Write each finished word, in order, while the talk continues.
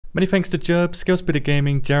Many thanks to Jerb, Skillspeeder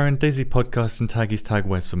Gaming, Jaren, DayZ Podcasts and Taggy's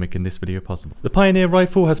Tagwest for making this video possible. The Pioneer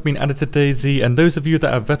Rifle has been added to DayZ, and those of you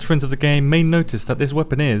that are veterans of the game may notice that this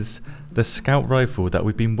weapon is the Scout Rifle that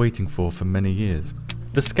we've been waiting for many years.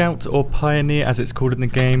 The Scout, or Pioneer as it's called in the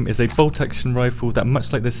game, is a bolt-action rifle that,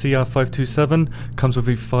 much like the CR527, comes with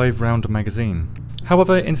a 5-round magazine.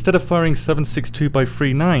 However, instead of firing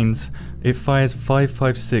 7.62x3 9s, it fires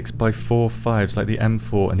 5.56x4 5s like the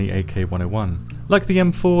M4 and the AK-101. Like the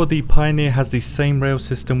M4, the Pioneer has the same rail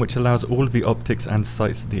system which allows all of the optics and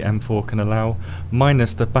sights that the M4 can allow,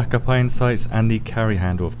 minus the backup iron sights and the carry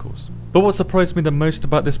handle of course. But what surprised me the most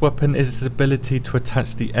about this weapon is its ability to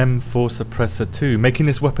attach the M4 suppressor too, making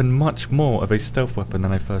this weapon much more of a stealth weapon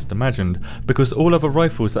than I first imagined, because all other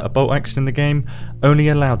rifles that are bolt action in the game only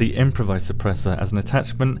allow the improvised suppressor as an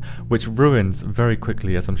attachment, which ruins very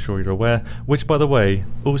quickly, as I'm sure you're aware, which by the way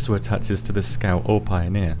also attaches to the Scout or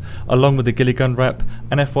Pioneer, along with the ghillie gun wrap,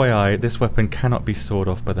 and FYI, this weapon cannot be sawed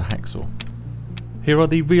off by the hacksaw. Here are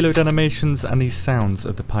the reload animations and the sounds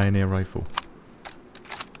of the Pioneer rifle.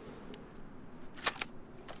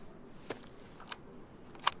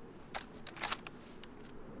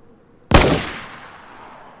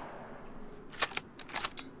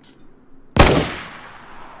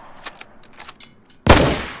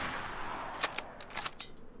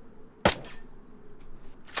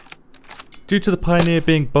 Due to the Pioneer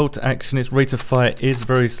being bolt action, its rate of fire is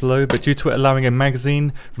very slow, but due to it allowing a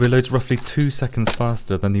magazine, reloads roughly 2 seconds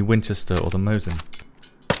faster than the Winchester or the Mosin.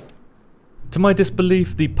 To my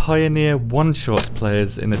disbelief, the Pioneer one-shots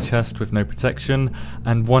players in the chest with no protection,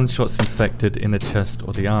 and one-shots infected in the chest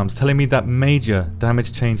or the arms, telling me that major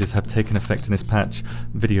damage changes have taken effect in this patch.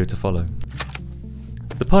 Video to follow.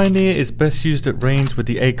 The Pioneer is best used at range with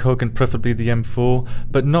the ACOG and preferably the M4,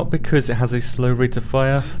 but not because it has a slow rate of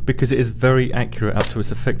fire, because it is very accurate up to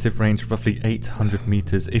its effective range of roughly 800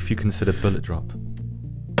 meters if you consider bullet drop.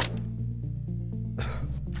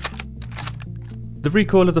 The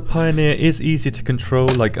recoil of the Pioneer is easier to control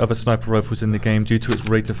like other sniper rifles in the game due to its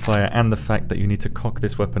rate of fire and the fact that you need to cock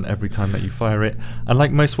this weapon every time that you fire it, and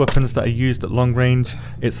like most weapons that are used at long range,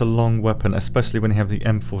 it's a long weapon, especially when you have the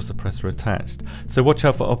M4 suppressor attached, so watch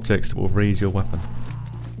out for objects that will raise your weapon.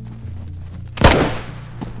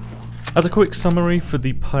 As a quick summary for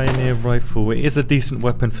the Pioneer rifle, it is a decent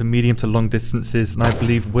weapon for medium to long distances and I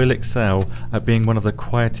believe will excel at being one of the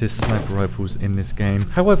quietest sniper rifles in this game.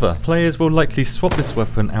 However, players will likely swap this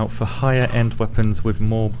weapon out for higher end weapons with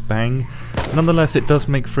more bang. Nonetheless, it does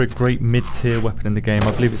make for a great mid-tier weapon in the game.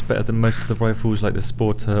 I believe it's better than most of the rifles like the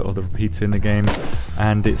Sporter or the Repeater in the game,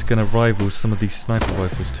 and it's going to rival some of these sniper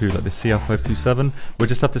rifles too, like the CR527. We'll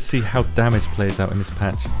just have to see how damage plays out in this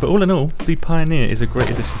patch. But all in all, the Pioneer is a great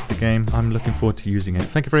addition to the game. I'm looking forward to using it.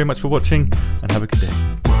 Thank you very much for watching and have a good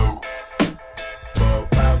day.